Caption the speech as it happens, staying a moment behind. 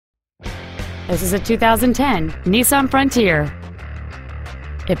This is a 2010 Nissan Frontier.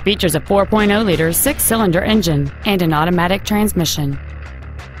 It features a 4.0-liter 6-cylinder engine and an automatic transmission.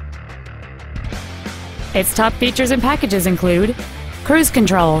 Its top features and packages include cruise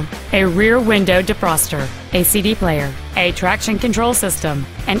control, a rear window defroster, a CD player, a traction control system,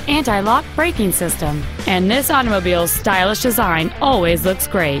 an anti-lock braking system, and this automobile's stylish design always looks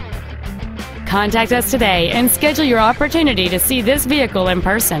great. Contact us today and schedule your opportunity to see this vehicle in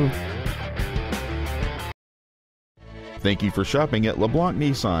person. Thank you for shopping at LeBlanc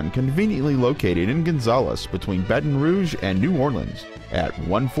Nissan, conveniently located in Gonzales between Baton Rouge and New Orleans at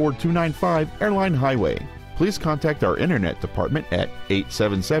 14295 Airline Highway. Please contact our internet department at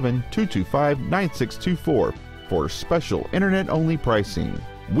 877-225-9624 for special internet-only pricing.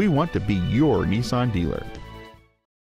 We want to be your Nissan dealer.